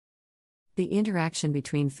The interaction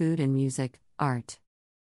between food and music, art.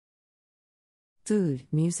 Food,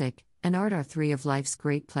 music, and art are three of life's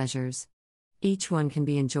great pleasures. Each one can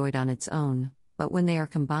be enjoyed on its own, but when they are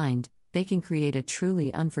combined, they can create a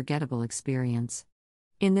truly unforgettable experience.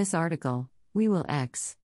 In this article, we will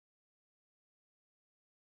explore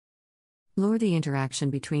the interaction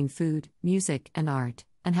between food, music, and art,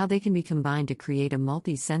 and how they can be combined to create a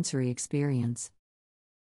multi-sensory experience.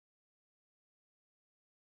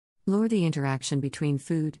 Explore the interaction between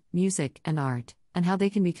food, music, and art, and how they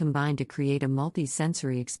can be combined to create a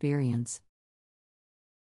multi-sensory experience.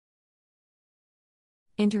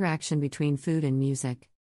 Interaction between food and music.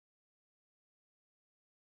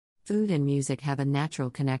 Food and music have a natural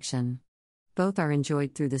connection. Both are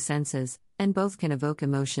enjoyed through the senses, and both can evoke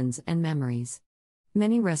emotions and memories.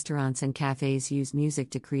 Many restaurants and cafes use music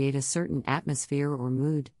to create a certain atmosphere or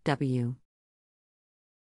mood.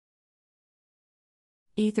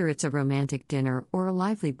 Either it's a romantic dinner or a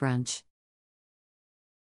lively brunch.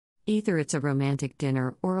 Either it's a romantic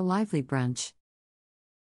dinner or a lively brunch.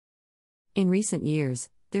 In recent years,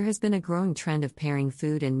 there has been a growing trend of pairing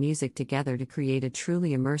food and music together to create a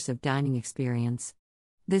truly immersive dining experience.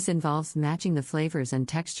 This involves matching the flavors and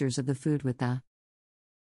textures of the food with the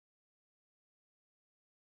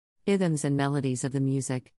rhythms and melodies of the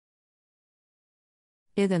music.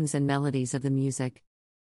 Rhythms and melodies of the music.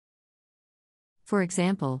 For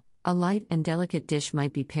example, a light and delicate dish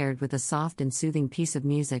might be paired with a soft and soothing piece of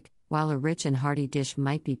music, while a rich and hearty dish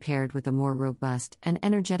might be paired with a more robust and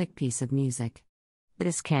energetic piece of music.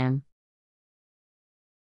 This can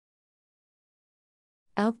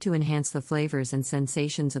help to enhance the flavors and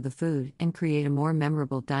sensations of the food and create a more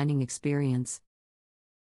memorable dining experience.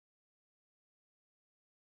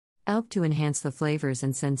 Help to enhance the flavors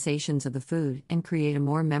and sensations of the food and create a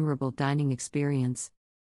more memorable dining experience.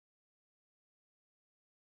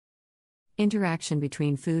 Interaction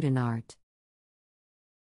between food and art.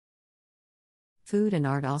 Food and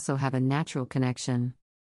art also have a natural connection.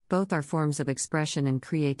 Both are forms of expression and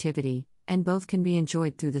creativity, and both can be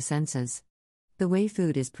enjoyed through the senses. The way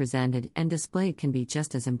food is presented and displayed can be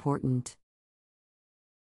just as important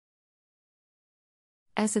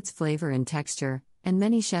as its flavor and texture, and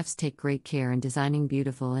many chefs take great care in designing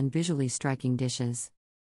beautiful and visually striking dishes.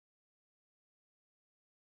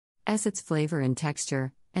 As its flavor and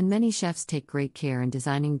texture, and many chefs take great care in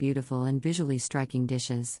designing beautiful and visually striking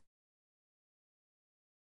dishes.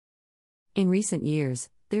 In recent years,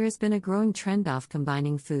 there has been a growing trend of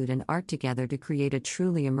combining food and art together to create a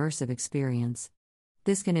truly immersive experience.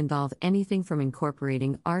 This can involve anything from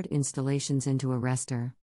incorporating art installations into a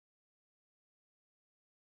restaurant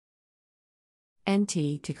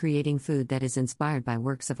to creating food that is inspired by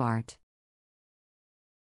works of art.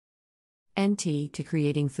 To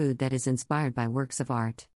creating food that is inspired by works of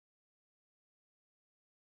art.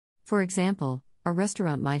 For example, a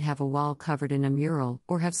restaurant might have a wall covered in a mural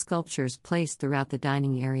or have sculptures placed throughout the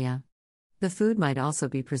dining area. The food might also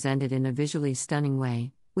be presented in a visually stunning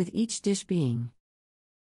way, with each dish being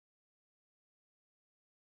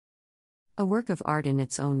a work of art in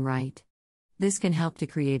its own right. This can help to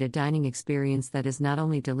create a dining experience that is not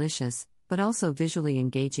only delicious, but also visually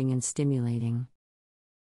engaging and stimulating.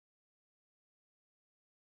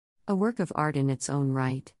 A work of art in its own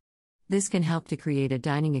right. This can help to create a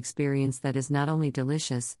dining experience that is not only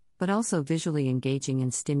delicious, but also visually engaging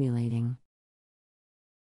and stimulating.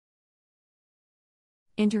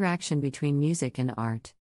 Interaction between music and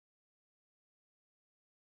art.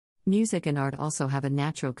 Music and art also have a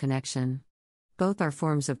natural connection. Both are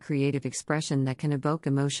forms of creative expression that can evoke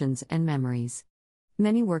emotions and memories.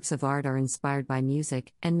 Many works of art are inspired by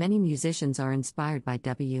music, and many musicians are inspired by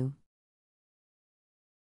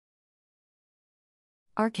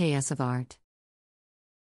RKS of art.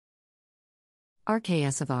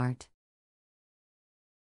 RKS of art.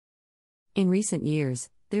 In recent years,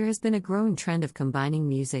 there has been a growing trend of combining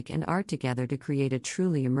music and art together to create a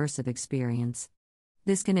truly immersive experience.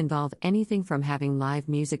 This can involve anything from having live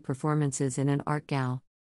music performances in an art gallery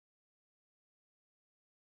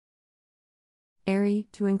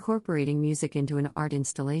to incorporating music into an art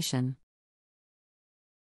installation.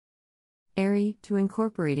 To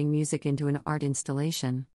incorporating music into an art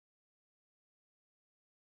installation.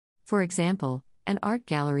 For example, an art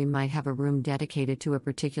gallery might have a room dedicated to a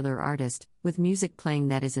particular artist, with music playing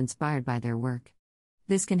that is inspired by their work.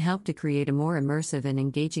 This can help to create a more immersive and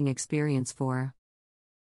engaging experience for